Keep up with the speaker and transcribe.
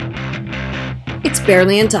It's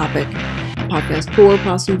Barely on Topic, a podcast for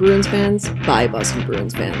Boston Bruins fans by Boston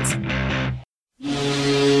Bruins fans.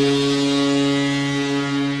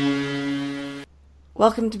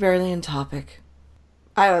 Welcome to Barely on Topic.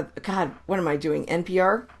 God, what am I doing?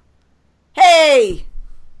 NPR? Hey!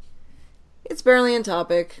 It's Barely on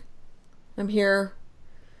Topic. I'm here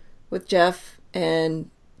with Jeff and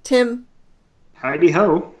Tim. Howdy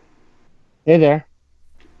ho. Hey there.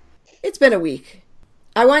 It's been a week.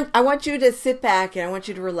 I want you to sit back and I want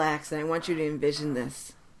you to relax and I want you to envision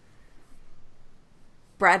this.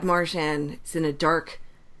 Brad Marchand is in a dark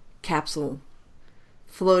capsule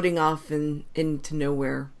floating off into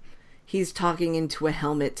nowhere. He's talking into a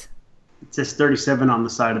helmet. It says 37 on the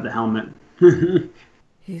side of the helmet.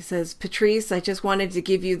 He says, Patrice, I just wanted to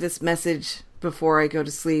give you this message before I go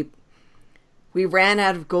to sleep. We ran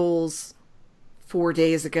out of goals 4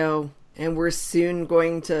 days ago, and we're soon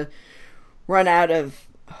going to run out of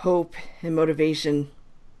hope and motivation.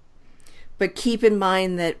 But keep in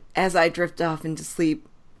mind that as I drift off into sleep,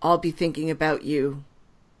 I'll be thinking about you.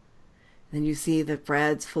 Then you see that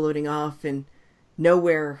Brad's floating off in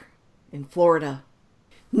nowhere in Florida.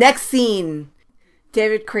 Next scene,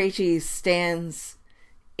 David Krejci stands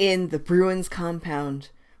in the Bruins compound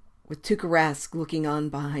with Tuukka Rask looking on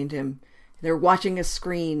behind him. They're watching a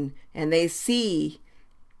screen, and they see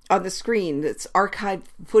on the screen that's archived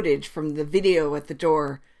footage from the video at the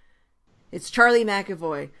door. It's Charlie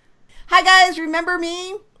McAvoy. Hi guys, remember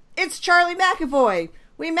me? It's Charlie McAvoy.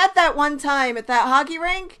 We met that one time at that hockey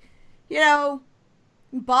rink, in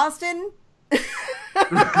Boston.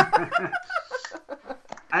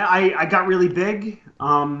 I got really big.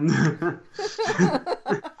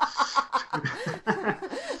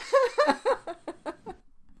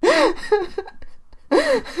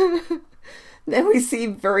 Then we see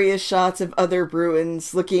various shots of other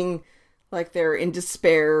Bruins looking like they're in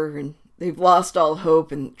despair and they've lost all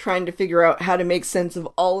hope and trying to figure out how to make sense of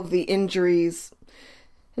all of the injuries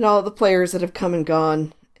and all the players that have come and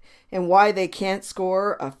gone and why they can't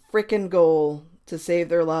score a frickin' goal to save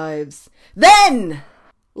their lives. Then,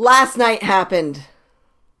 last night happened.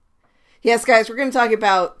 Yes, guys, we're going to talk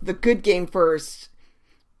about the good game first.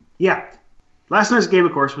 Yeah. Last night's game,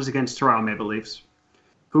 of course, was against Toronto Maple Leafs,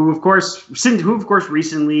 who of course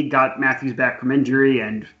recently got Matthews back from injury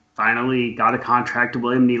and finally got a contract to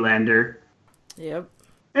William Nylander. Yep.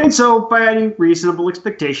 And so, by any reasonable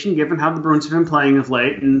expectation, given how the Bruins have been playing of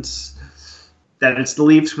late and that it's the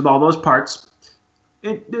Leafs with all those parts,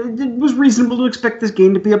 it was reasonable to expect this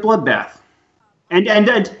game to be a bloodbath. And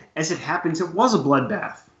as it happens, it was a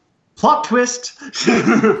bloodbath. Plot twist.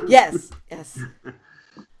 Yes.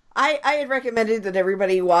 I had recommended that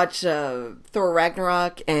everybody watch Thor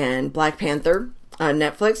Ragnarok and Black Panther on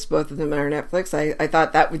Netflix. Both of them are on Netflix. I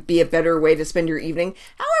thought that would be a better way to spend your evening.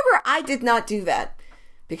 However, I did not do that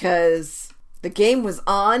because the game was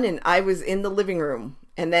on and I was in the living room.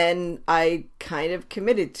 And then I kind of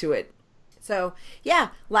committed to it. So, yeah,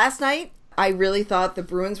 last night I really thought the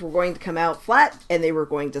Bruins were going to come out flat and they were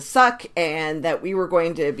going to suck and that we were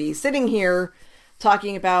going to be sitting here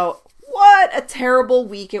talking about what a terrible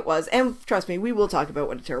week it was. And trust me, we will talk about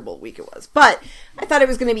what a terrible week it was. But I thought it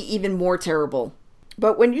was going to be even more terrible.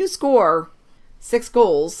 But when you score 6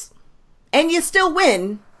 goals and you still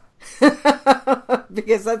win,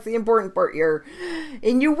 because that's the important part here,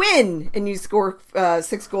 and you win and you score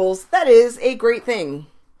 6 goals, that is a great thing.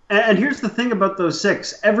 And here's the thing about those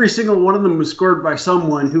 6. Every single one of them was scored by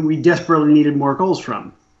someone who we desperately needed more goals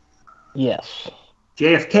from. Yes.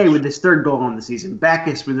 JFK with his 3rd goal on the season.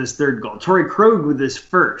 Backes with his 3rd goal. Torrey Krug with his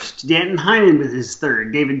 1st. Danton Heinen with his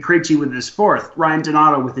 3rd. David Krejci with his 4th. Ryan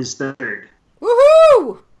Donato with his 3rd.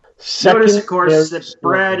 Woohoo! Notice, of course, that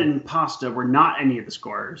Brad and Pasta were not any of the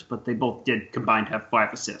scorers, but they both did combined have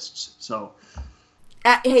 5 assists. So,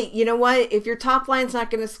 hey, you know what? If your top line's not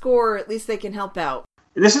going to score, at least they can help out.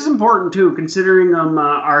 This is important, too, considering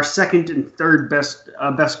our 2nd and 3rd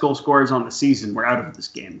best goal scorers on the season were out of this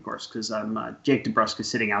game, of course, because Jake DeBrusk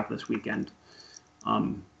is sitting out this weekend.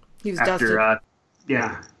 He was dusted.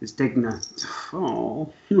 He's taking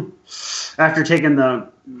after taking the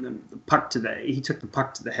puck he took the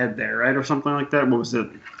puck to the head there, right, or something like that. What was it?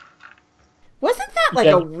 Wasn't that like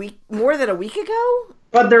a week, more than a week ago?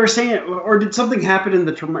 But they were saying, or did something happen in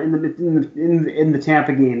the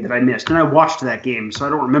Tampa game that I missed? And I watched that game, so I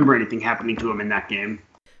don't remember anything happening to him in that game.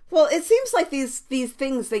 Well, it seems like these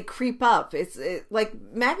things, they creep up. It's like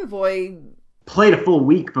McAvoy played a full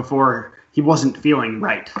week before he wasn't feeling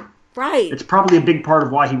right. Right. It's probably a big part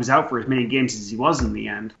of why he was out for as many games as he was in the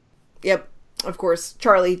end. Yep. Of course,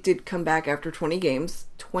 Charlie did come back after 20 games.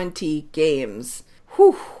 20 games.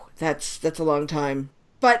 Whew. That's a long time.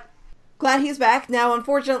 But Glad he's back. Now,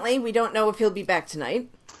 unfortunately, we don't know if he'll be back tonight.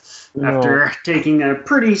 After taking a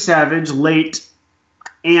pretty savage late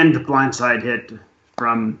and blindside hit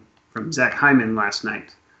from Zach Hyman last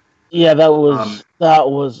night. Yeah, that was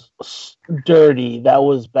dirty. That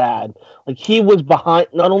was bad. Like, he was behind.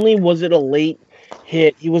 Not only was it a late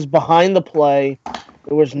hit, he was behind the play.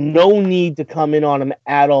 There was no need to come in on him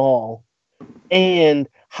at all. And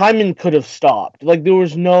Hyman could have stopped. Like, there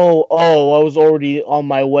was no, I was already on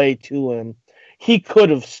my way to him. He could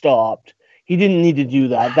have stopped. He didn't need to do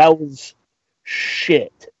that. That was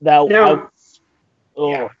shit. Yeah.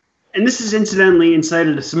 And this is incidentally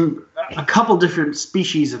incited a couple different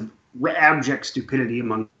species of abject stupidity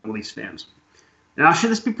among Leafs fans. Now,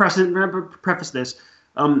 should this be preface this?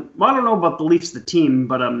 Well, I don't know about the Leafs, the team,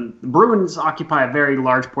 but the Bruins occupy a very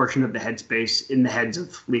large portion of the headspace in the heads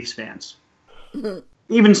of Leafs fans.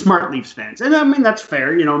 Even smart Leafs fans. And I mean, that's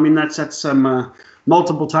fair. That's some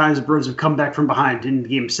multiple times the Bruins have come back from behind in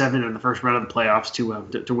Game 7 of the first round of the playoffs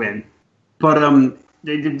to win. But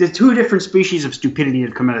the two different species of stupidity that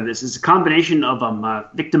have come out of this is a combination of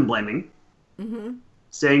victim blaming. Mm-hmm.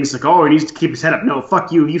 Saying it's like, he needs to keep his head up. No,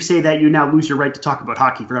 fuck you. If you say that, you now lose your right to talk about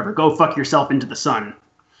hockey forever. Go fuck yourself into the sun.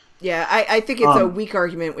 Yeah, I think it's a weak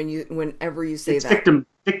argument whenever you say that. It's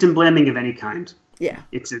victim blaming of any kind. Yeah.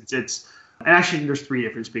 It's actually, there's three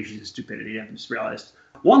different species of stupidity. I just realized.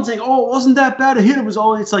 One saying, it wasn't that bad a hit. It was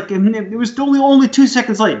only 2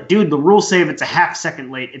 seconds late. Dude, the rules say if it's a half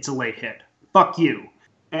second late, it's a late hit. Fuck you.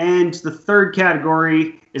 And the third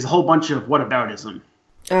category is a whole bunch of whataboutism.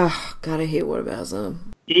 Oh, God, I hate whataboutism.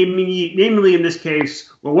 Namely, in this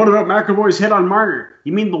case, well, what about McAvoy's hit on Marner?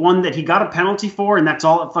 You mean the one that he got a penalty for and that's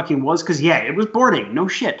all it fucking was? Because, it was boarding. No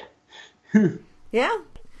shit. Yeah.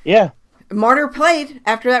 Yeah. Marner played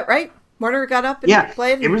after that, right? Marner got up and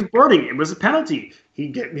played? It was boarding. It was a penalty.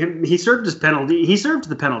 He served his penalty. He served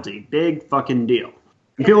the penalty. Big fucking deal.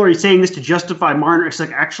 And people are saying this to justify Marner. It's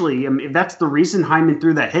like, actually, if that's the reason Hyman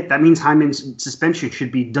threw that hit, that means Hyman's suspension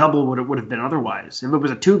should be double what it would have been otherwise. If it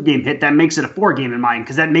was a 2-game hit, that makes it a 4-game in mine,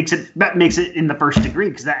 because that makes it in the first degree,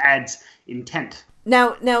 because that adds intent.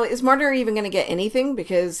 Now, is Marner even going to get anything?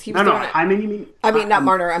 Because he was Hyman, you mean? I mean, not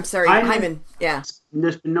Marner. I'm sorry, Hyman. Yeah.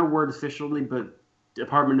 There's been no word officially, but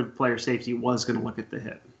Department of Player Safety was going to look at the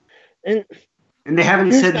hit. And they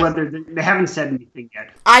haven't said anything yet.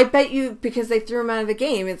 I bet you, because they threw him out of the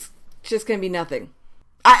game, it's just going to be nothing.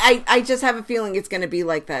 I just have a feeling it's going to be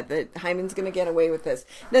like that Hyman's going to get away with this.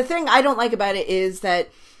 The thing I don't like about it is that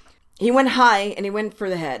he went high and he went for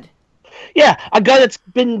the head. Yeah, a guy that's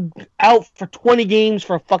been out for 20 games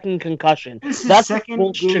for a fucking concussion. That's the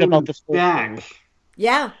bullshit about this whole thing.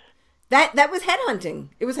 Yeah. That was headhunting.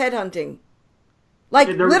 It was headhunting. Like,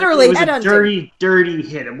 literally headhunting. It was a dirty, dirty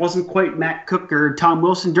hit. It wasn't quite Matt Cook or Tom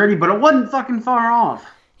Wilson dirty, but it wasn't fucking far off.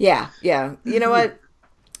 Yeah. You know what?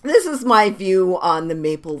 This is my view on the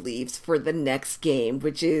Maple Leafs for the next game,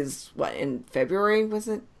 which is, in February, was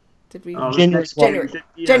it? Did we? January 12th.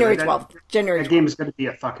 January 12th. That game is going to be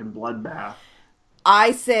a fucking bloodbath.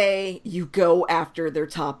 I say you go after their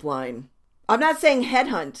top line. I'm not saying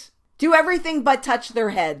headhunt. Do everything but touch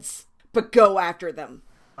their heads, but go after them.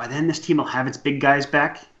 By then, this team will have its big guys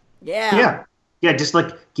back. Yeah. Yeah, just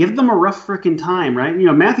give them a rough freaking time, right?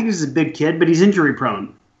 Matthews is a big kid, but he's injury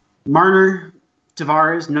prone. Marner,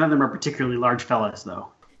 Tavares, none of them are particularly large fellas, though.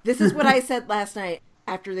 This is what I said last night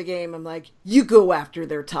after the game. I'm like, you go after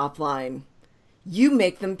their top line. You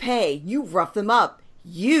make them pay. You rough them up.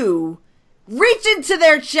 You reach into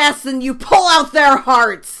their chests and you pull out their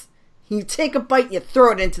hearts. You take a bite and you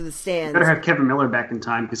throw it into the stands. You better have Kevin Miller back in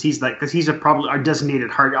time because he's probably our designated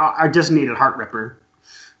heart ripper.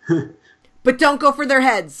 But don't go for their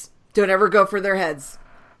heads. Don't ever go for their heads.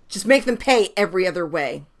 Just make them pay every other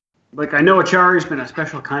way. I know Achari's been a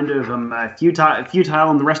special kind of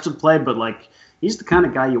futile in the rest of the play, but he's the kind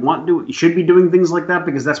of guy you should be doing things like that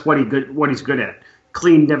because that's what he's good at.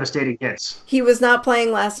 Clean, devastating hits. He was not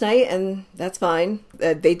playing last night, and that's fine.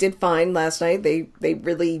 They did fine last night. They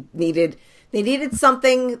really needed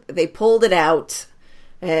something. They pulled it out,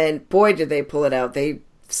 and boy, did they pull it out. It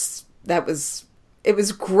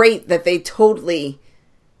was great that they totally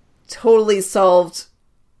solved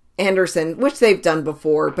Anderson, which they've done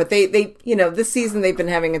before. But they this season they've been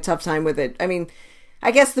having a tough time with it. I mean,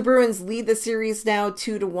 I guess the Bruins lead the series now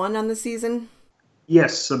 2-1 on the season.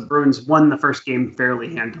 Yes, the Bruins won the first game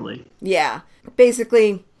fairly handily. Yeah.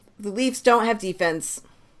 Basically, the Leafs don't have defense.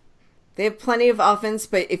 They have plenty of offense,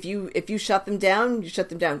 but if you shut them down, you shut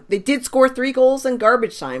them down. They did score 3 goals in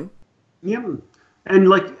garbage time. Yeah.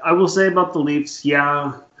 And I will say about the Leafs, they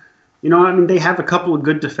have a couple of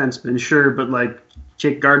good defensemen, sure, but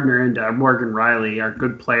Jake Gardner and Morgan Riley are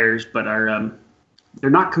good players, but they're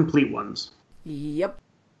not complete ones. Yep.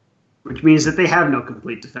 Which means that they have no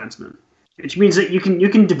complete defenseman. Which means that you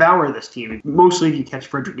can devour this team, mostly if you catch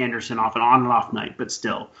Frederik Andersen off an on and off night, but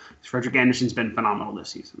still. Frederik Andersen's been phenomenal this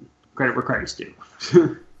season. Credit where credit's due.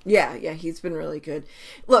 Yeah, he's been really good.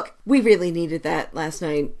 Look, we really needed that last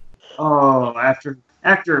night. Oh,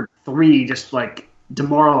 after 3 just like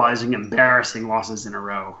demoralizing, embarrassing losses in a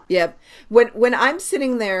row. Yep. When I'm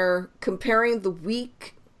sitting there comparing the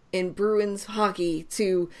week in Bruins hockey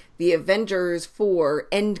to the Avengers 4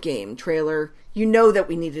 Endgame trailer, you know that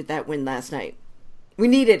we needed that win last night. We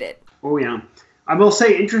needed it. Oh, yeah. I will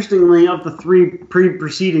say, interestingly, of the 3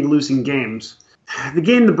 preceding losing games, the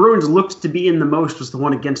game the Bruins looked to be in the most was the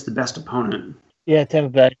one against the best opponent. Yeah, Tampa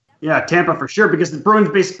Bay. Yeah, Tampa for sure, because the Bruins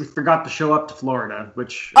basically forgot to show up to Florida,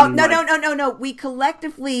 which... No. We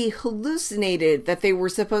collectively hallucinated that they were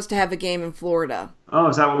supposed to have a game in Florida. Oh,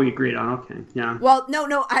 is that what we agreed on? Okay, yeah. Well,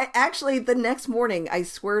 no, I actually, the next morning, I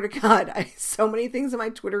swear to God, so many things in my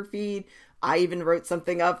Twitter feed. I even wrote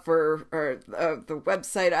something up for the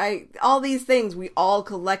website. All these things, we all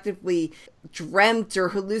collectively dreamt or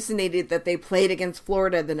hallucinated that they played against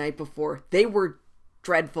Florida the night before. They were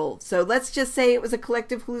dreadful. So let's just say it was a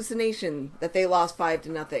collective hallucination that they lost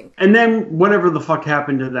 5-0. And then whatever the fuck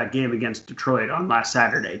happened to that game against Detroit on last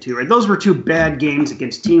Saturday too, right? Those were 2 bad games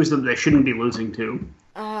against teams that they shouldn't be losing to.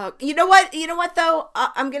 You know what though?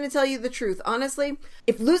 I'm going to tell you the truth. Honestly,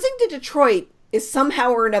 if losing to Detroit is somehow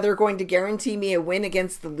or another going to guarantee me a win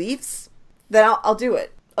against the Leafs, then I'll do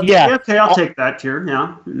it. I'll take that tier.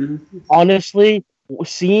 Yeah. Mm-hmm. Honestly,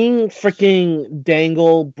 seeing freaking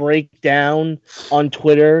Dangle break down on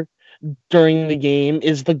Twitter during the game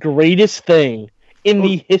is the greatest thing in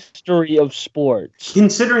the history of sports.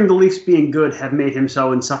 Considering the Leafs being good have made him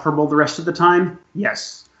so insufferable the rest of the time,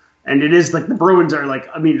 yes. And it is like the Bruins are like,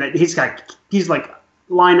 I mean, he's like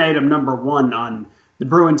line item number 1 on the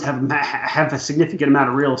Bruins have a significant amount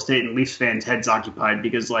of real estate in Leafs fans' heads occupied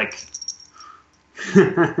because, like,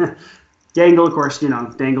 Dangle, of course,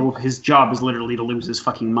 Dangle, his job is literally to lose his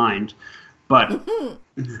fucking mind. But,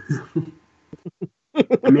 I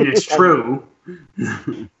mean, it's true.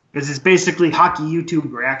 Because it's basically hockey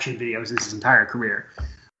YouTube reaction videos his entire career.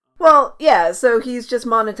 Well, yeah, so he's just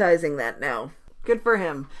monetizing that now. Good for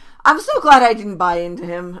him. I'm so glad I didn't buy into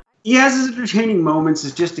him. He has his entertaining moments.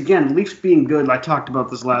 It's just, again, Leafs being good, I talked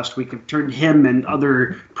about this last week, have turned him and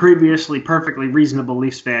other previously perfectly reasonable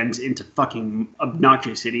Leafs fans into fucking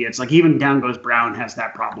obnoxious idiots. Like, even Down Goes Brown has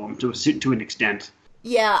that problem to an extent.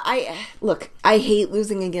 Yeah, I hate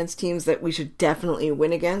losing against teams that we should definitely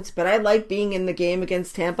win against, but I like being in the game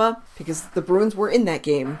against Tampa because the Bruins were in that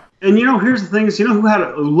game. And, here's the thing is, who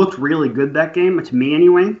looked really good that game, to me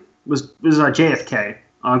anyway, was JFK.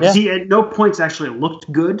 Because he at no points actually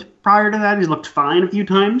looked good prior to that. He looked fine a few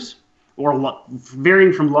times, or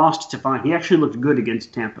varying from lost to fine. He actually looked good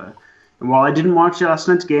against Tampa. And while I didn't watch last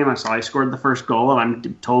night's game, I saw he scored the first goal, and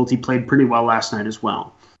I'm told he played pretty well last night as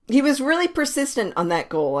well. He was really persistent on that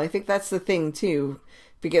goal. I think that's the thing, too.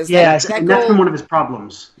 Because that's been one of his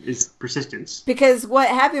problems, is persistence. Because what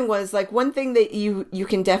happened was, like, one thing that you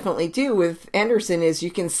can definitely do with Andersen is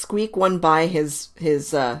you can squeak one by his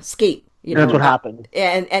skate. That's what happened.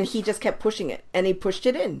 And he just kept pushing it, and he pushed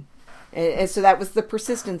it in. And so that was the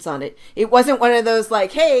persistence on it. It wasn't one of those,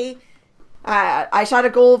 like, hey, I shot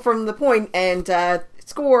a goal from the point and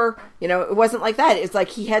score. It wasn't like that. It's like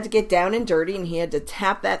he had to get down and dirty, and he had to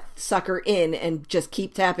tap that sucker in and just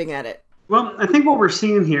keep tapping at it. Well, I think what we're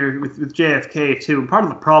seeing here with JFK, too, part of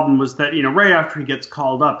the problem was that, right after he gets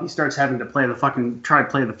called up, he starts having to play the fucking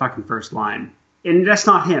first line. And that's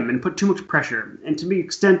not him, and put too much pressure. And to the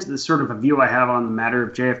extent, the sort of a view I have on the matter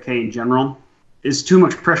of JFK in general, is too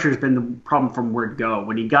much pressure has been the problem from word go.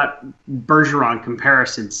 When he got Bergeron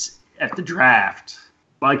comparisons at the draft,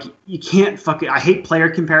 like, you can't I hate player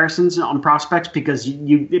comparisons on prospects because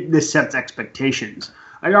this sets expectations.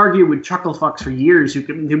 I argue with chucklefucks for years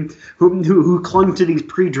who clung to these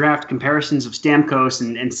pre-draft comparisons of Stamkos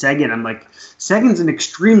and Seguin. I'm like, Seguin's an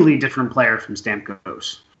extremely different player from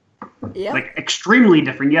Stamkos. Yeah. Like, extremely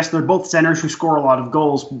different. Yes, they're both centers who score a lot of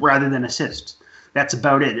goals rather than assists. That's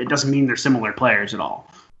about it. It doesn't mean they're similar players at all.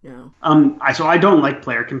 No. So I don't like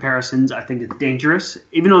player comparisons. I think it's dangerous.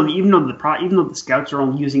 Even though the scouts are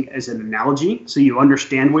only using it as an analogy, so you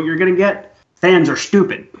understand what you're going to get. Fans are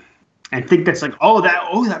stupid and think that's like,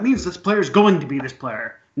 that means this player is going to be this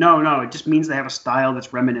player. No, it just means they have a style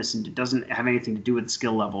that's reminiscent. It doesn't have anything to do with the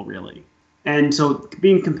skill level, really. And so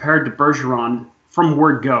being compared to Bergeron from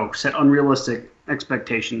word go set unrealistic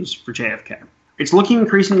expectations for JFK. It's looking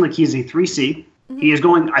increasingly like he's a 3C. He is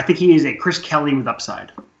going. I think he is a Chris Kelly with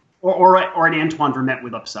upside, or an Antoine Vermette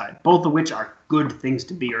with upside. Both of which are good things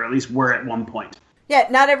to be, or at least were at one point. Yeah,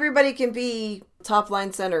 not everybody can be top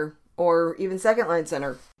line center or even second line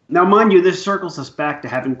center. Now, mind you, this circles us back to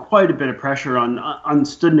having quite a bit of pressure on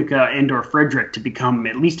Studnicka and/or Frederic to become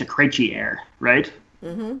at least a Krejci heir, right?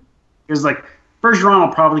 Mm-hmm. Because Bergeron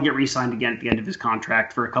will probably get re-signed again at the end of his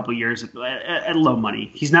contract for a couple years at low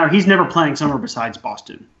money. He's never playing somewhere besides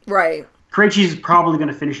Boston. Right. Krejci's probably going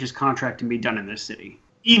to finish his contract and be done in this city,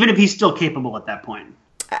 even if he's still capable at that point.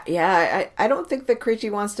 I don't think that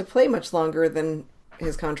Krejci wants to play much longer than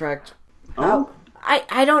his contract. Oh?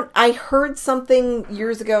 I heard something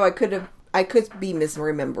years ago. I could be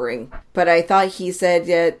misremembering, but I thought he said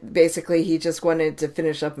that basically he just wanted to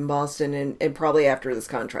finish up in Boston and probably after this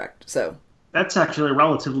contract. So that's actually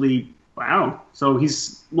relatively wow. So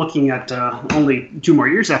he's looking at only 2 more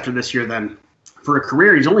years after this year then for a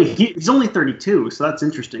career. He's only 32, so that's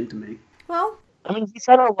interesting to me. Well, I mean, he's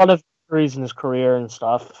had a lot of injuries in his career and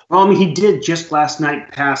stuff. Well, I mean, he did just last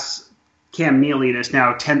night pass Cam Neely and is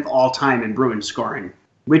now 10th all-time in Bruins scoring,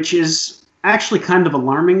 which is actually kind of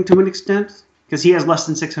alarming to an extent because he has less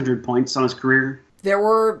than 600 points on his career. There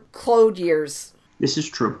were Claude years. This is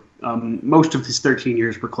true. Most of his 13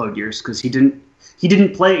 years were Claude years because he didn't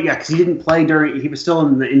play. Yeah, because he didn't play during. He was still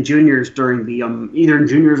in juniors during the either in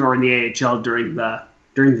juniors or in the AHL during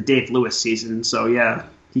the Dave Lewis season. So yeah,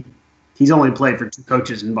 he's only played for 2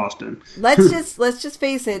 coaches in Boston. Let's just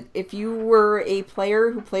face it. If you were a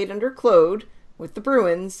player who played under Claude with the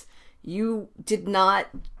Bruins, you did not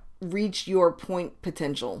reach your point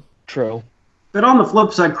potential. True. But on the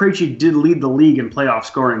flip side, Krejci did lead the league in playoff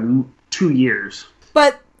scoring 2 years.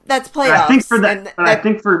 But that's playoffs. I think for that,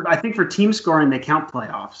 I think for team scoring they count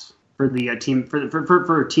playoffs for the team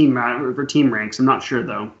for team ranks. I'm not sure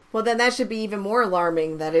though. Well, then that should be even more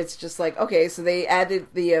alarming. That it's just like, okay, so they added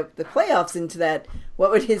the playoffs into that.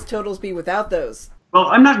 What would his totals be without those? Well,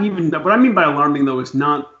 I'm not even. What I mean by alarming though is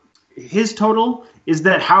not his total. Is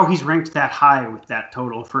that how he's ranked that high with that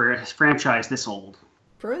total for a franchise this old?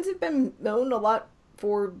 Bruins have been known a lot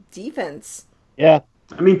for defense. Yeah.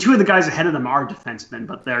 I mean, 2 of the guys ahead of them are defensemen,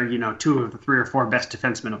 but they're 2 of the 3 or 4 best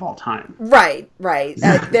defensemen of all time. Right.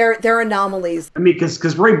 They're anomalies. I mean,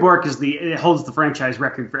 because Ray Bourque holds the franchise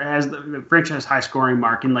record as the franchise high scoring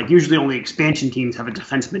mark, and usually only expansion teams have a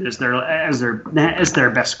defenseman as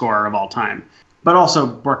their best scorer of all time. But also,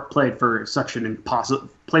 Bourque played for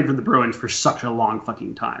the Bruins for such a long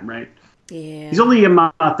fucking time, right? Yeah. He's only 13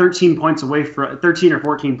 or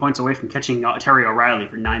 14 points away from catching Terry O'Reilly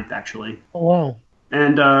for 9th, actually. Oh wow.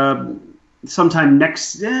 And sometime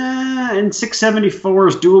next, and 674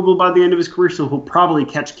 is doable by the end of his career, so he'll probably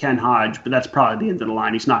catch Ken Hodge, but that's probably the end of the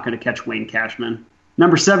line. He's not going to catch Wayne Cashman.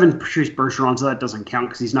 Number 7, Patrice Bergeron, so that doesn't count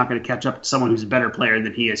because he's not going to catch up to someone who's a better player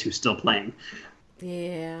than he is who's still playing.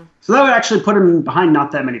 Yeah. So that would actually put him behind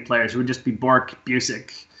not that many players. It would just be Bourque,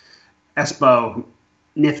 Busick, Espo,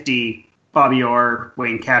 Nifty, Bobby Orr,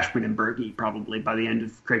 Wayne Cashman, and Berge probably by the end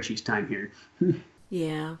of Krejci's time here.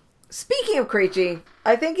 Yeah. Speaking of Krejci,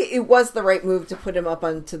 I think it was the right move to put him up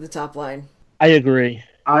onto the top line. I agree.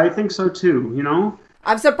 I think so too,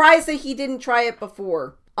 I'm surprised that he didn't try it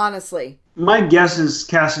before, honestly. My guess is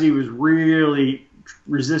Cassidy was really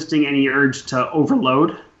resisting any urge to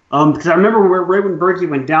overload. Because I remember right when Berkey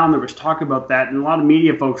went down, there was talk about that, and a lot of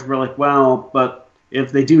media folks were like, well, but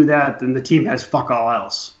if they do that, then the team has fuck all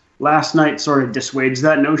else. Last night sort of dissuades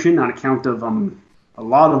that notion on account of a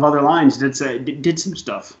lot of other lines did some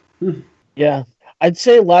stuff. Yeah. I'd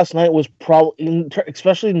say last night was probably,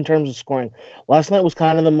 especially in terms of scoring, last night was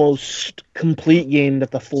kind of the most complete game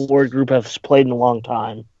that the forward group has played in a long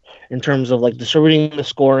time in terms of distributing the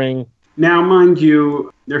scoring. Now, mind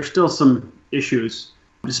you, there's still some issues.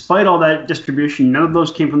 Despite all that distribution, none of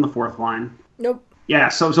those came from the 4th line. Nope. Yeah,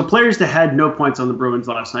 so players that had no points on the Bruins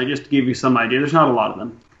last night, just to give you some idea, there's not a lot of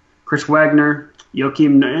them. Chris Wagner,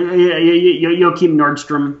 Joachim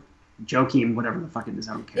Nordstrom, Joachim, whatever the fuck it is,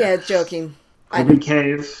 I don't care. Yeah, it's Joachim. Colby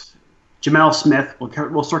Cave, Jamel Smith,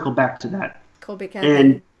 we'll circle back to that. Colby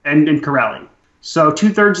Cave. And Corelli. So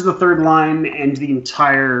 2/3 of the 3rd line and the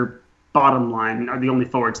entire bottom line are the only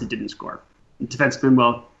forwards that didn't score.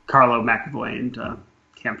 Defensemen, Carlo, McAvoy, and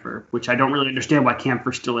Kampfer, which I don't really understand why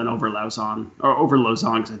Kampfer's still in over Lauzon,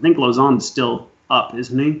 because I think Lauzon's still up,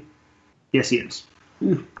 isn't he? Yes, he is.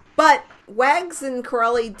 But Wags and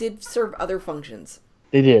Corelli did serve other functions.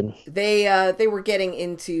 They did. They were getting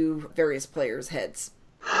into various players' heads.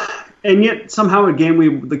 And yet, somehow, a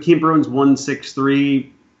game the Keene Bruins won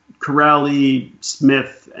 6-3. Corelli,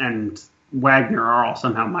 Smith, and Wagner are all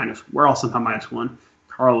somehow minus. We're all somehow -1.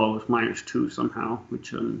 Carlo was -2 somehow,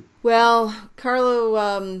 which... Well,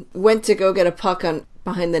 Carlo went to go get a puck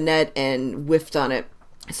behind the net and whiffed on it.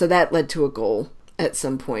 So that led to a goal at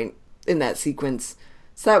some point in that sequence.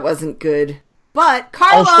 So that wasn't good. But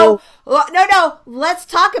Carlo... No, let's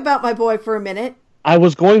talk about my boy for a minute. I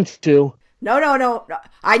was going to. No.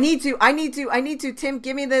 I need to. Tim,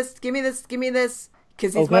 give me this.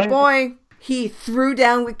 Because he's my boy. He threw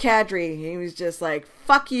down with Kadri. He was just like,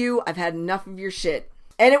 fuck you. I've had enough of your shit.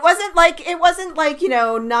 And it wasn't like,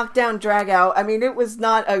 knockdown, drag out. I mean, it was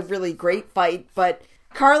not a really great fight, but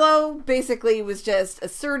Carlo basically was just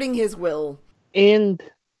asserting his will. And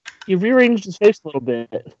he rearranged his face a little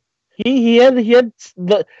bit. He had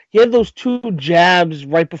those 2 jabs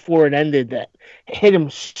right before it ended that hit him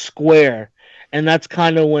square, and that's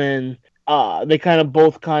kind of when they kind of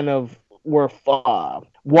both were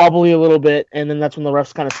wobbly a little bit, and then that's when the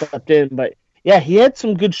refs kind of stepped in. But yeah, he had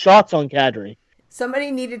some good shots on Kadri.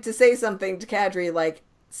 Somebody needed to say something to Kadri, like,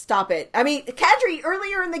 stop it. I mean, Kadri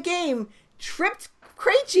earlier in the game tripped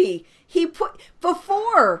Krejci. He put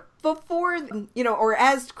before or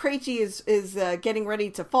as Krejci is getting ready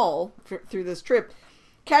to fall through this trip,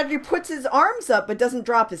 Kadri puts his arms up but doesn't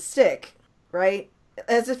drop his stick, right?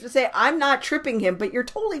 As if to say, I'm not tripping him, but you're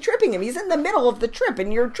totally tripping him. He's in the middle of the trip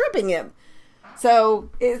and you're tripping him. So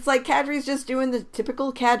it's like Kadri's just doing the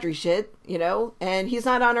typical Kadri shit, and he's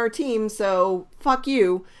not on our team, so fuck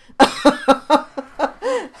you.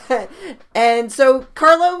 And so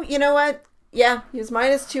Carlo, you know what? Yeah, he was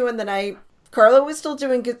 -2 in the night. Carlo was still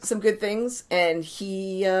doing some good things, and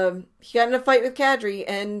he got in a fight with Kadri,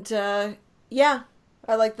 and yeah,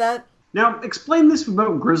 I like that. Now, explain this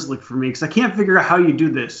about Grzelcyk for me, because I can't figure out how you do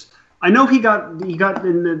this. I know he got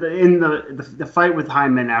in the fight with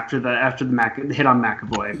Hyman after the hit on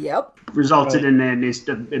McAvoy. Yep. Resulted in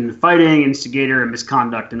the fighting, instigator, and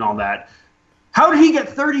misconduct, and all that. How did he get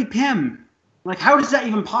 30 PIM? Like, how is that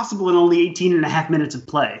even possible in only 18 and a half minutes of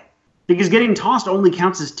play? Because getting tossed only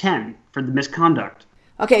counts as 10 for the misconduct.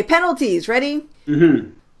 Okay, penalties. Ready? Mm-hmm.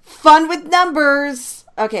 Fun with numbers.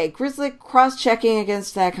 Okay, Grzelcyk cross-checking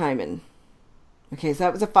against Zach Hyman. Okay, so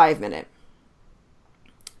that was a 5-minute.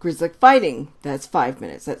 Grzelcyk fighting, that's 5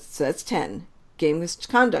 minutes. That's 10. Game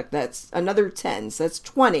misconduct, that's another 10. So that's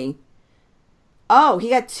 20. Oh, he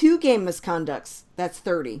got 2 game misconducts. That's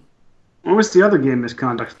 30. What was the other game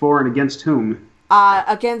misconduct for, and against whom?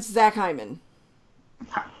 Against Zach Hyman.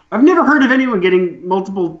 I've never heard of anyone getting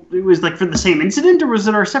multiple... It was like for the same incident, or was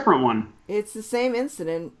it our separate one? It's the same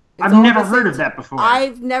incident. I've never heard of that before.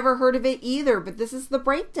 I've never heard of it either, but this is the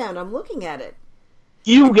breakdown. I'm looking at it.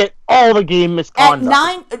 You get all the game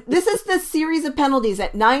misconduct. This is the series of penalties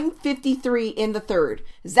at 9:53 in the third.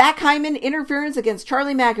 Zach Hyman interference against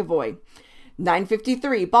Charlie McAvoy.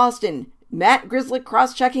 9:53 Boston. Matt Grzelcyk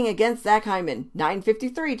cross-checking against Zach Hyman.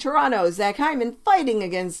 9:53 Toronto. Zach Hyman fighting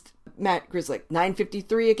against Matt Grzelcyk.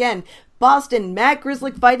 9:53 again. Boston. Matt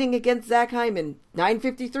Grzelcyk fighting against Zach Hyman.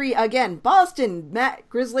 9:53 again. Boston. Matt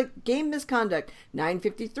Grzelcyk game misconduct.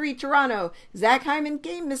 9:53 Toronto. Zach Hyman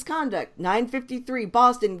game misconduct. 9:53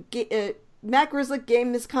 Boston. Matt Grzelcyk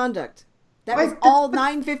game misconduct. That was all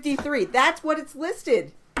 9:53. That's what it's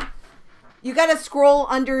listed. You got to scroll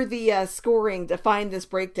under the scoring to find this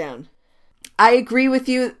breakdown. I agree with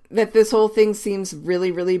you that this whole thing seems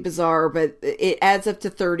really, really bizarre, but it adds up to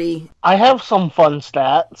 30. I have some fun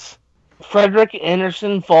stats. Frederik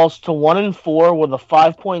Andersen falls to 1-4 with a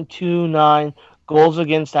 5.29 goals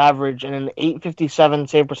against average and an .857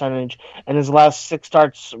 save percentage in his last 6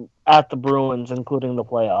 starts at the Bruins, including the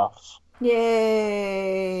playoffs.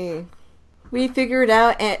 Yay! We figured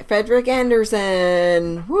out Frederik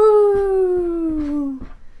Andersen. Woo!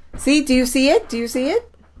 See, do you see it?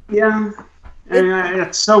 Yeah.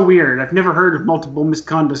 It's so weird. I've never heard of multiple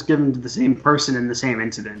misconducts given to the same person in the same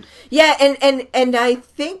incident. Yeah, and I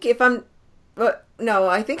think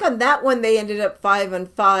I think on that one they ended up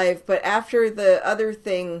 5-5, but after the other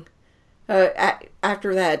thing,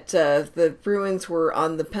 after that, the Bruins were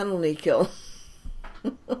on the penalty kill.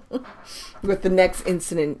 With the next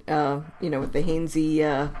incident, with the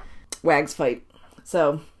Hainsey Wags fight.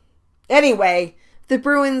 So, anyway, the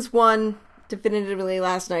Bruins won definitively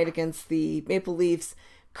last night against the Maple Leafs.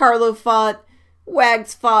 Carlo fought,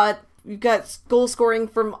 Wags fought. We've got goal scoring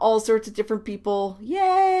from all sorts of different people.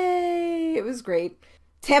 Yay! It was great.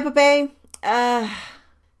 Tampa Bay,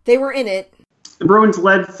 they were in it. The Bruins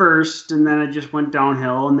led first, and then it just went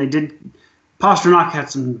downhill, and they did... Pastrnak had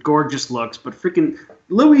some gorgeous looks, but freaking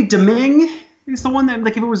Louis Domingue is the one that,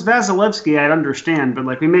 like, if it was Vasilevsky, I'd understand, but,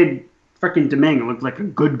 like, we made freaking Domingue look like a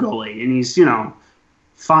good goalie, and he's,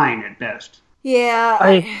 fine at best. Yeah.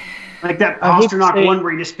 Like that Pastrnak one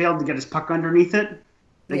where he just failed to get his puck underneath it.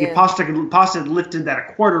 Like if Pasta had lifted that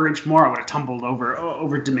a quarter inch more, I would have tumbled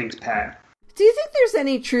over Domingue's pad. Do you think there's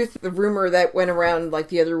any truth to the rumor that went around like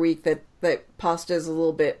the other week that Pasta is a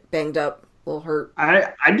little bit banged up, a little hurt?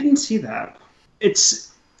 I didn't see that.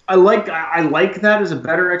 I like that as a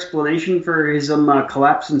better explanation for his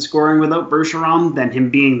collapse in scoring without Bergeron than him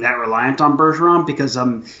being that reliant on Bergeron, because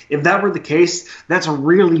if that were the case, that's a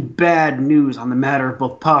really bad news on the matter of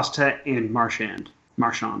both Pasta and Marchand.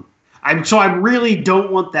 I really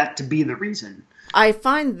don't want that to be the reason. I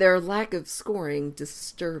find their lack of scoring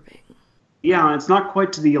disturbing. Yeah, it's not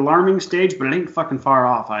quite to the alarming stage, but it ain't fucking far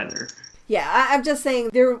off either. Yeah, I'm just saying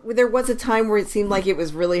there was a time where it seemed like it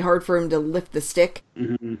was really hard for him to lift the stick.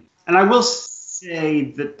 Mm-hmm. And I will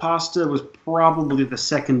say that Pasta was probably the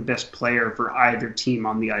second best player for either team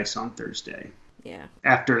on the ice on Thursday. Yeah.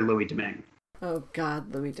 After Louis Domingue. Oh,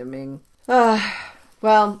 God, Louis Domingue.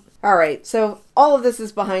 Well, all right. So all of this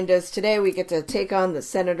is behind us. Today we get to take on the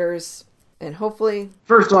Senators. And hopefully...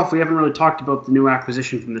 First off, we haven't really talked about the new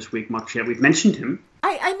acquisition from this week much yet. We've mentioned him.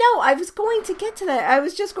 I know. I was going to get to that. I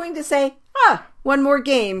was just going to say, one more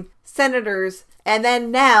game. Senators. And then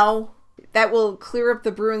now, that will clear up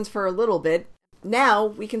the Bruins for a little bit. Now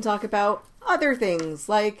we can talk about other things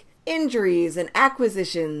like injuries and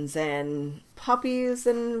acquisitions and puppies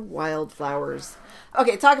and wildflowers.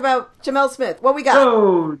 Okay, talk about Gemel Smith. What we got?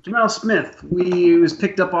 So, Gemel Smith. He was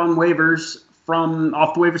picked up on waivers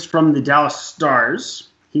off the waivers from the Dallas Stars.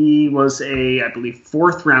 He was I believe,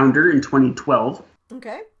 fourth rounder in 2012.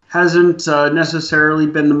 Okay. Hasn't necessarily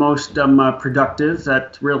been the most productive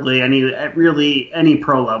at really any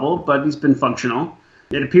pro level, but he's been functional.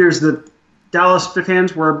 It appears that Dallas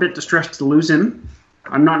fans were a bit distressed to lose him.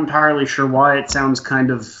 I'm not entirely sure why. It sounds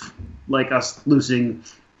kind of like us losing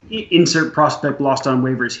insert prospect lost on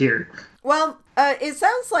waivers here. Well, it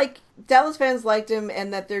sounds like Dallas fans liked him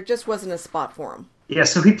and that there just wasn't a spot for him. Yeah,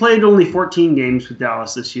 so he played only 14 games with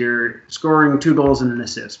Dallas this year, scoring 2 goals and an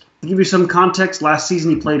assist. To give you some context, last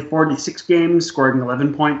season he played 46 games, scoring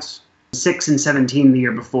 11 points, 6 and 17 the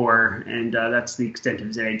year before, and that's the extent of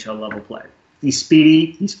his NHL level play. He's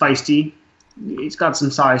speedy, he's feisty, he's got some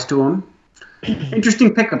size to him.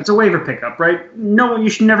 Interesting pickup. It's a waiver pickup, right? No, you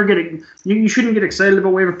should never you shouldn't get excited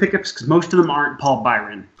about waiver pickups because most of them aren't Paul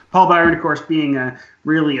Byron. Paul Byron, of course, being a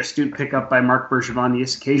really astute pickup by Marc Bergevin.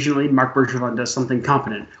 Yes, occasionally Marc Bergevin does something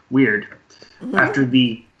competent, weird. Mm-hmm. After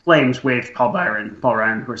the Flames waived Paul Byron. Paul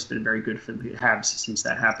Byron, of course, has been very good for the Habs since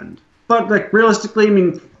that happened. But realistically, I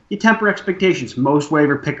mean, you temper expectations. Most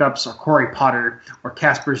waiver pickups are Corey Potter or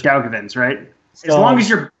Kasper Stuyvesant, right? As long as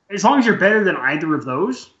you're better than either of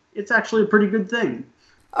those, it's actually a pretty good thing.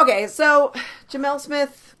 Okay, so Gemel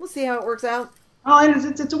Smith, we'll see how it works out. Well,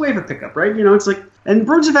 it's a waiver pickup, right? You know, it's like, and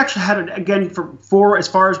Bruins have actually had, again, for as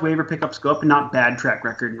far as waiver pickups go, a not bad track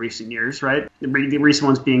record in recent years, right? The recent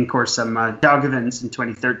ones being, of course, some Stuyvesant in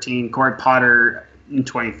 2013, Corey Potter in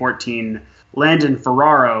 2014, Landon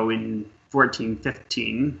Ferraro in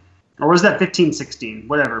 14-15, or was that 15-16?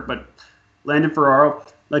 Whatever, but Landon Ferraro,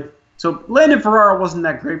 so Landon Ferraro wasn't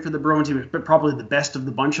that great for the Bruins. He was probably the best of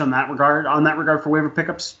the bunch on that regard for waiver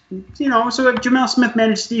pickups. You know, so if Gemel Smith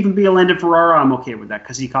managed to even be a Landon Ferraro, I'm okay with that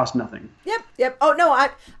because he cost nothing. Yep. Oh, no,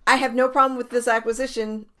 I have no problem with this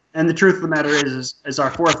acquisition. And the truth of the matter is our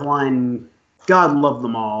fourth line, God love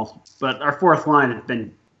them all, but our fourth line has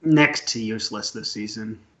been next to useless this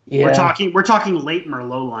season. Yeah. We're talking late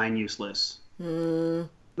Merlot line useless.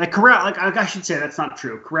 Like Corral, I should say that's not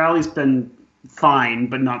true. Corrali's been fine,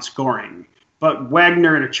 but not scoring. But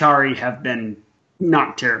Wagner and Achari have been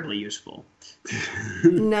not terribly useful.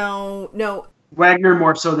 No. Wagner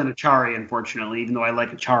more so than Achari, unfortunately, even though I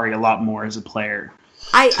like Achari a lot more as a player.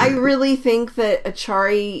 I really think that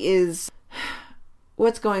Achari is...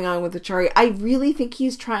 What's going on with Achari? I really think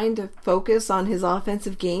he's trying to focus on his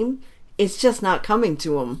offensive game. It's just not coming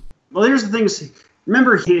to him. Well, here's the thing.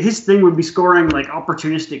 Remember, his thing would be scoring like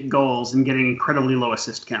opportunistic goals and getting incredibly low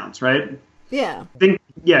assist counts, right? Yeah.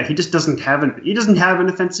 He just doesn't have an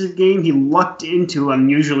offensive game. He lucked into an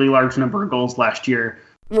unusually large number of goals last year.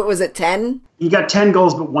 What was it, 10? He got 10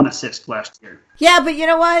 goals but 1 assist last year. Yeah, but you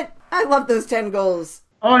know what? I love those 10 goals.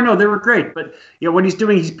 Oh, I know, they were great. But what he's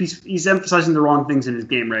doing, he's emphasizing the wrong things in his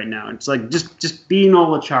game right now. It's like just being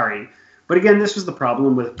all Achari. But again, this was the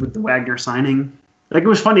problem with the Wagner signing. Like, it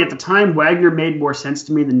was funny, at the time, Wagner made more sense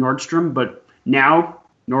to me than Nordstrom, but now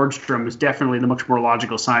Nordstrom is definitely the much more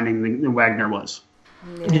logical signing than Wagner was.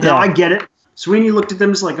 Yeah. Now, I get it. Sweeney looked at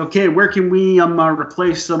them as like, okay, where can we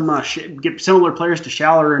replace some, get similar players to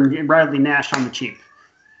Schaller and Bradley Nash on the cheap?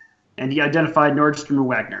 And he identified Nordstrom and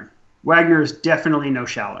Wagner. Wagner is definitely no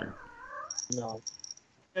Schaller. No.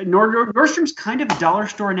 Nordstrom's kind of a dollar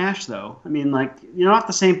store Nash, though. I mean, like, you're not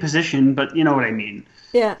the same position, but you know what I mean.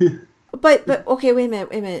 Yeah. but okay, wait a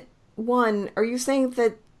minute. One, are you saying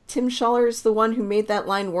that Tim Schaller is the one who made that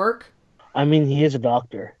line work? I mean, he is a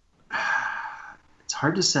doctor. It's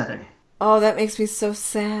hard to say. Oh, that makes me so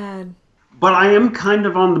sad. But I am kind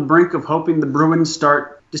of on the brink of hoping the Bruins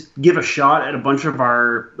just give a shot at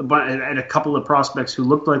at a couple of prospects who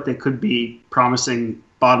looked like they could be promising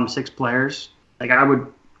bottom six players. Like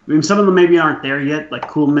some of them maybe aren't there yet, like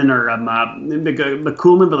Kuhlman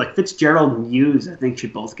but like Fitzgerald and Hughes, I think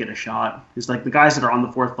should both get a shot. It's like the guys that are on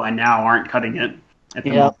the fourth line now aren't cutting it at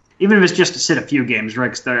the moment. Even if it's just to sit a few games,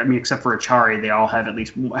 right? Except for Achari, they all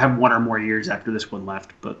have one or more years after this one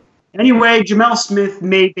left. But anyway, Jamel Smith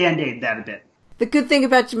may band-aid that a bit. The good thing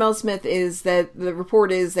about Jamel Smith is that the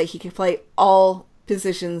report is that he can play all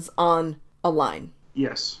positions on a line.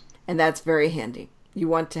 Yes. And that's very handy. You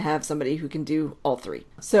want to have somebody who can do all three.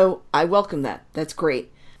 So I welcome that. That's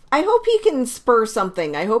great. I hope he can spur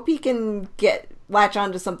something. I hope he can latch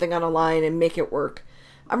onto something on a line and make it work.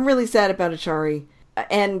 I'm really sad about Achari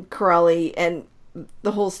and Kuraly and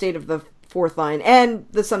the whole state of the fourth line and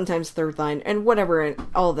the sometimes third line and whatever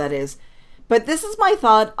all that is. But this is my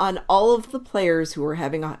thought on all of the players who are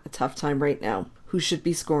having a tough time right now, who should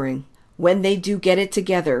be scoring. When they do get it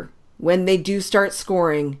together, when they do start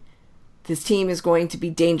scoring, this team is going to be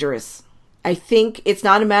dangerous. I think it's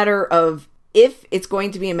not a matter of if, it's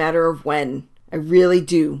going to be a matter of when. I really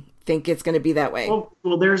do think it's going to be that way.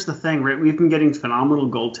 Well, there's the thing, right? We've been getting phenomenal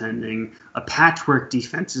goaltending. A patchwork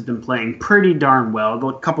defense has been playing pretty darn well, though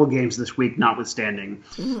a couple games this week notwithstanding.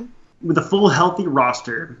 Mm-hmm. With a full healthy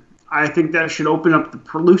roster, I think that should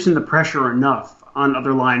loosen the pressure enough on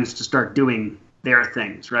other lines to start doing their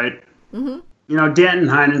things, right? Mm-hmm. You know, Danton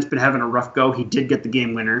Heinen's been having a rough go. He did get the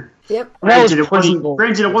game winner. Yep. Granted, it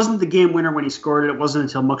wasn't the game winner when he scored it. It wasn't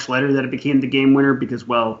until much later that it became the game winner because,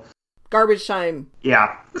 well... Garbage time.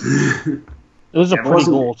 Yeah. It was a pretty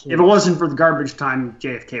goal, too. If it wasn't for the garbage time,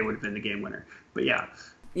 JFK would have been the game winner. But yeah.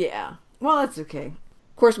 Yeah. Well, that's okay.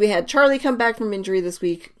 Of course, we had Charlie come back from injury this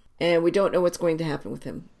week, and we don't know what's going to happen with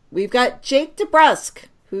him. We've got Jake DeBrusk,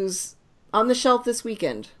 who's on the shelf this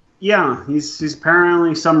weekend. Yeah, he's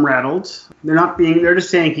apparently some rattled. They're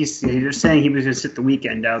just saying he was going to sit the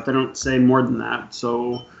weekend out. They don't say more than that.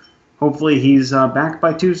 So hopefully he's back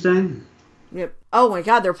by Tuesday. Yep. Oh my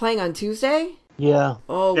God, they're playing on Tuesday? Yeah.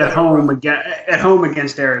 Oh. At home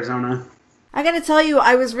against Arizona. I got to tell you,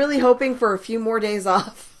 I was really hoping for a few more days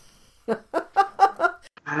off.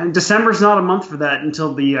 And December's not a month for that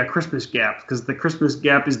until the Christmas gap, because the Christmas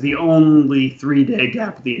gap is the only 3-day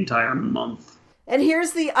gap of the entire month. And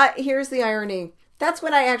here's the irony. That's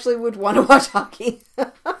when I actually would want to watch hockey.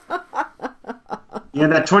 Yeah,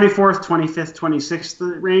 that 24th, 25th,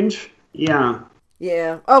 26th range. Yeah.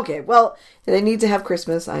 Yeah. Okay. Well, they need to have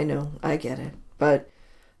Christmas. I know. I get it. But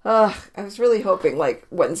I was really hoping like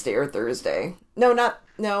Wednesday or Thursday. No.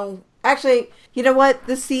 Actually, you know what?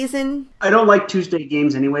 This season... I don't like Tuesday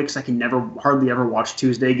games anyway because I can hardly ever watch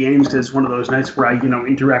Tuesday games because it's one of those nights where I,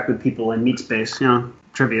 interact with people in meet space,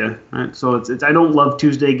 trivia. Right? So I don't love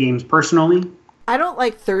Tuesday games personally. I don't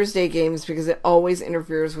like Thursday games because it always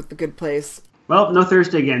interferes with the Good Place. Well, no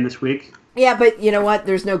Thursday game this week. Yeah, but you know what?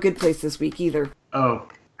 There's no Good Place this week either. Oh,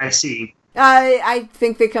 I see. I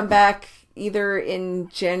think they come back either in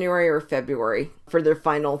January or February for their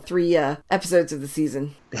final 3 episodes of the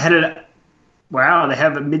season. They have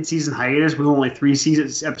a mid-season hiatus with only 3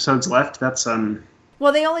 episodes left. That's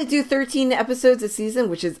Well, they only do 13 episodes a season,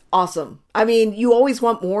 which is awesome. I mean, you always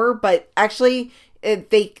want more, but actually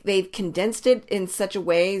they've condensed it in such a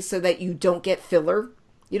way so that you don't get filler.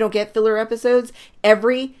 You don't get filler episodes.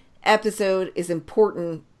 Every episode is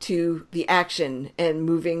important to the action and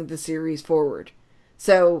moving the series forward.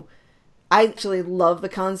 So I actually love the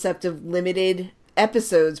concept of limited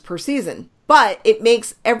episodes per season, but it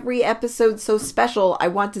makes every episode so special. I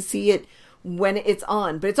want to see it when it's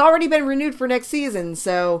on, but it's already been renewed for next season.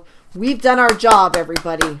 So we've done our job,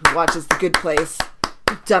 everybody who watches The Good Place.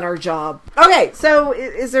 We've done our job. Okay. So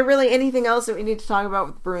is there really anything else that we need to talk about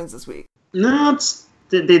with the Bruins this week? No,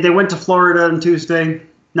 they went to Florida on Tuesday.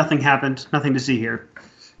 Nothing happened. Nothing to see here.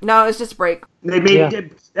 No, it's just a break.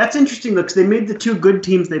 That's interesting though, because they made the 2 good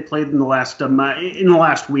teams they played in the last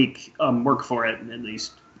week work for it at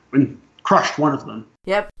least, and crushed one of them.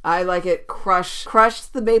 Yep, I like it. Crush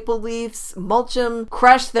the Maple Leafs, mulch them,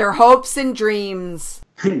 crush their hopes and dreams.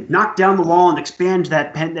 Knock down the wall and expand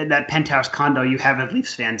that penthouse condo you have at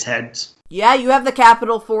Leafs fans' heads. Yeah, you have the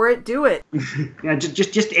capital for it. Do it. Yeah,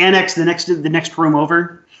 just annex the next room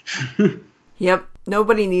over. Yep.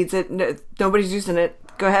 Nobody needs it. No, nobody's using it.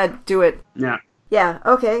 Go ahead, do it. Yeah. Yeah,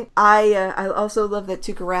 okay. I also love that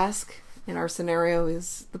Tuukka Rask in our scenario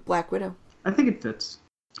is the Black Widow. I think it fits.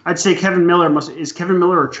 I'd say Kevin Miller is Kevin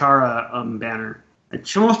Miller or Chara Banner. It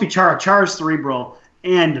should almost be Chara. Chara's cerebral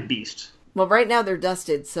and a beast. Well, right now they're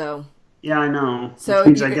dusted, so. Yeah, I know. So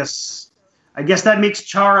which means I guess that makes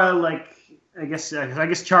Chara like. I guess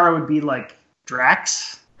Chara would be like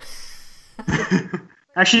Drax.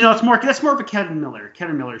 Actually, no. That's more of a Kevin Miller.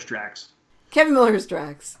 Kevin Miller's Drax. Kevin Miller's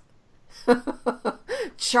Drax.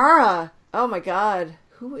 Chara. Oh my God.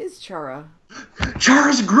 Who is Chara?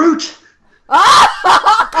 Chara's Groot.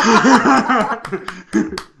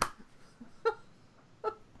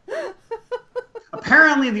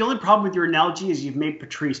 Apparently, the only problem with your analogy is you've made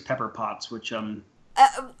Patrice Pepper Potts, which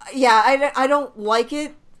Yeah, I don't like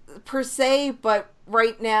it per se, but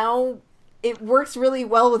right now it works really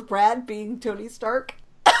well with Brad being Tony Stark.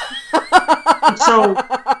 So,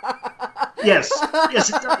 yes,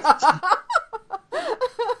 it does.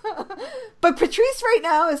 But Patrice right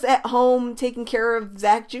now is at home taking care of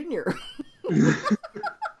Zach Jr.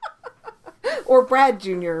 or Brad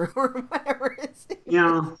Jr. or whatever it is.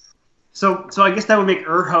 Yeah. So I guess that would make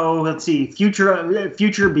Urho. Let's see,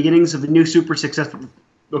 future beginnings of the new super successful.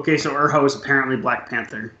 Okay, so Urho is apparently Black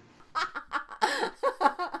Panther.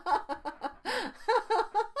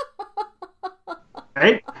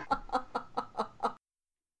 Right?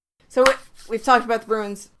 So we've talked about the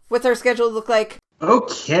Bruins. What's our schedule look like?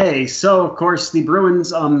 Okay, so of course the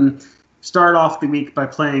Bruins start off the week by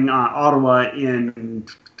playing Ottawa in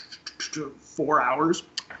 4 hours.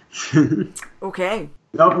 Okay.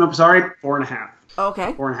 Nope, sorry, 4.5.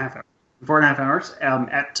 Okay. 4.5 hours. 4.5 hours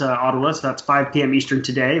at Ottawa, so that's 5 p.m. Eastern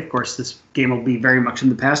today. Of course, this game will be very much in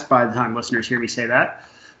the past by the time listeners hear me say that.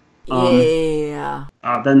 Yeah.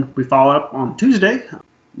 Then we follow up on Tuesday.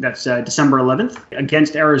 That's December 11th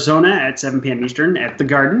against Arizona at 7 p.m. Eastern at the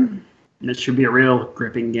Garden. And it should be a real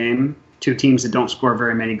gripping game. Two teams that don't score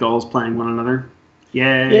very many goals playing one another.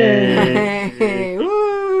 Yay! Yay.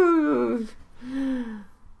 Woo!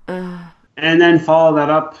 And then follow that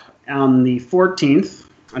up on the 14th.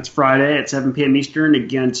 That's Friday at 7 p.m. Eastern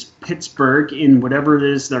against Pittsburgh in whatever it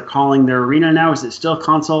is they're calling their arena now. Is it still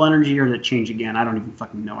Console Energy or did it change again? I don't even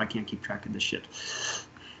fucking know. I can't keep track of this shit.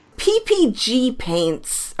 PPG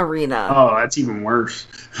Paints Arena. Oh, that's even worse.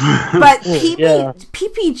 But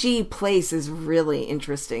PPG Place is really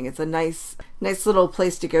interesting. It's a nice little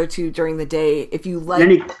place to go to during the day if you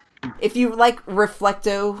like. If you like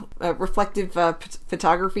reflective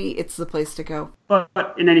photography, it's the place to go.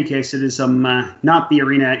 But in any case, it is not the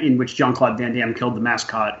arena in which Jean-Claude Van Damme killed the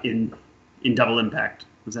mascot in Double Impact.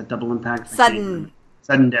 Was that Double Impact? Sudden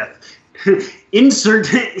death. Insert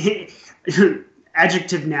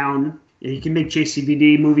adjective noun. You can make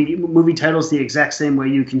JCVD movie titles the exact same way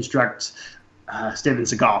you construct Steven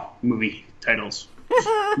Seagal movie titles.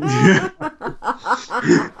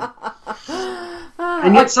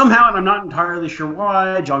 And yet somehow, and I'm not entirely sure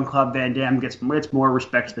why, Jean-Claude Van Damme gets more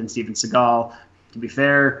respect than Steven Seagal. To be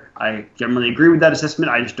fair, I generally agree with that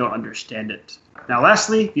assessment. I just don't understand it. Now,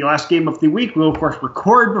 lastly, the last game of the week, we'll of course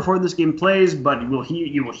record before this game plays, but you will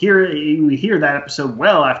hear that episode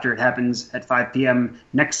well after it happens at 5 p.m.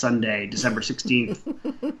 next Sunday, December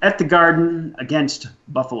 16th, at the Garden against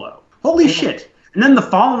Buffalo. Holy shit! And then the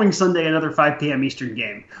following Sunday, another 5 p.m. Eastern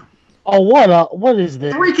game. Oh, what is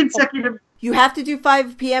this? 3 consecutive. You have to do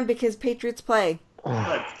 5 p.m. because Patriots play.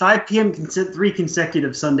 5 p.m. 3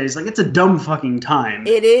 consecutive Sundays. Like, it's a dumb fucking time.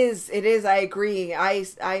 It is. I agree. I'm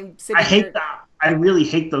sitting I hate that. I really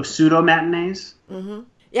hate those pseudo matinees. Mm-hmm.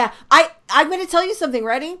 Yeah. I'm going to tell you something.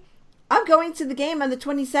 Ready? I'm going to the game on the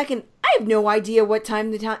 22nd. I have no idea what time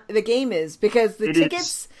the game is because the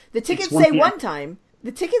tickets say 1 time.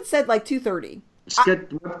 The tickets said like 2:30.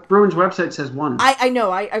 Bruins website says 1. I know.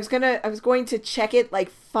 I was going to check it like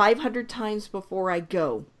 500 times before I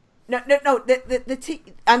go. No.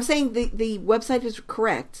 I'm saying the website is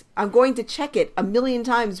correct. I'm going to check it 1,000,000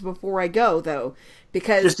 times before I go, though,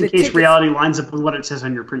 because just in case reality lines up with what it says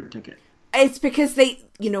on your print ticket. It's because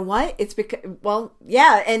you know what? It's because, well,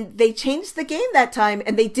 yeah, and they changed the game that time,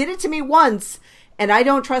 and they did it to me once, and I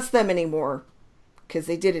don't trust them anymore because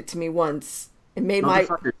they did it to me once. It made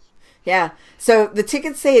yeah. So the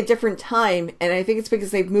tickets say a different time, and I think it's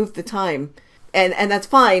because they've moved the time. And that's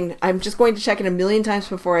fine. I'm just going to check it 1,000,000 times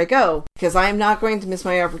before I go, because I am not going to miss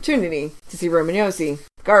my opportunity to see Roman Josi,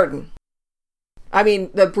 Garden. I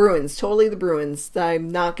mean, the Bruins. Totally the Bruins. I'm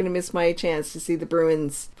not going to miss my chance to see the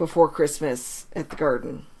Bruins before Christmas at the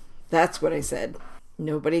Garden. That's what I said.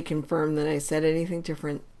 Nobody confirmed that I said anything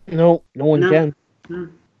different. No one can. No.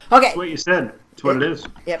 Okay. That's what you said. That's what it is.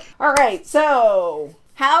 Yep. All right. So,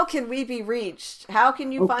 How can we be reached? How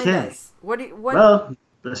can you find us? Well,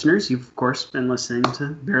 listeners, you've of course been listening to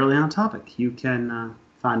Barely on Topic. You can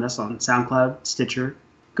find us on SoundCloud, Stitcher,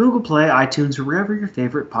 Google Play, iTunes, or wherever your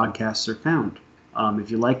favorite podcasts are found.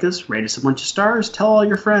 If you like us, rate us a bunch of stars, tell all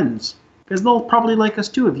your friends. Because they'll probably like us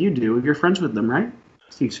too if you do, if you're friends with them, right?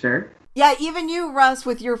 Seems fair. Yeah, even you, Russ,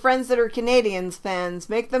 with your friends that are Canadians fans,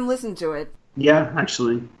 make them listen to it. Yeah,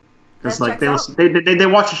 actually. Because like they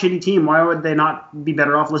watch a shitty team, why would they not be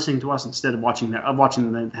better off listening to us instead of watching the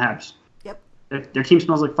Habs? Yep. Their team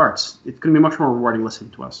smells like farts. It's going to be much more rewarding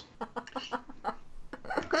listening to us.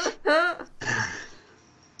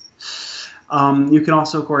 You can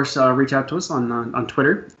also, of course, reach out to us on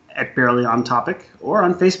Twitter at Barely On Topic or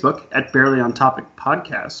on Facebook at Barely On Topic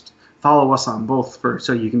Podcast. Follow us on both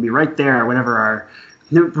so you can be right there whenever our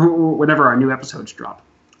new episodes drop.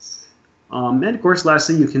 And of course,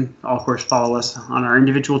 lastly, you can of course follow us on our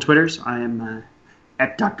individual Twitters. I am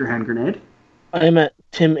at Dr. Hand Grenade. I am at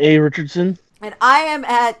Tim A. Richardson. And I am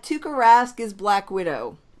at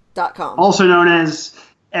tukaraskisblackwidow.com. Also known as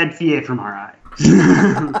Ed Fie from RI.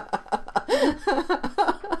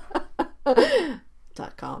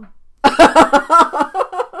 .com.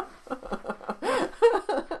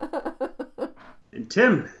 And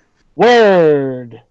Tim. Word.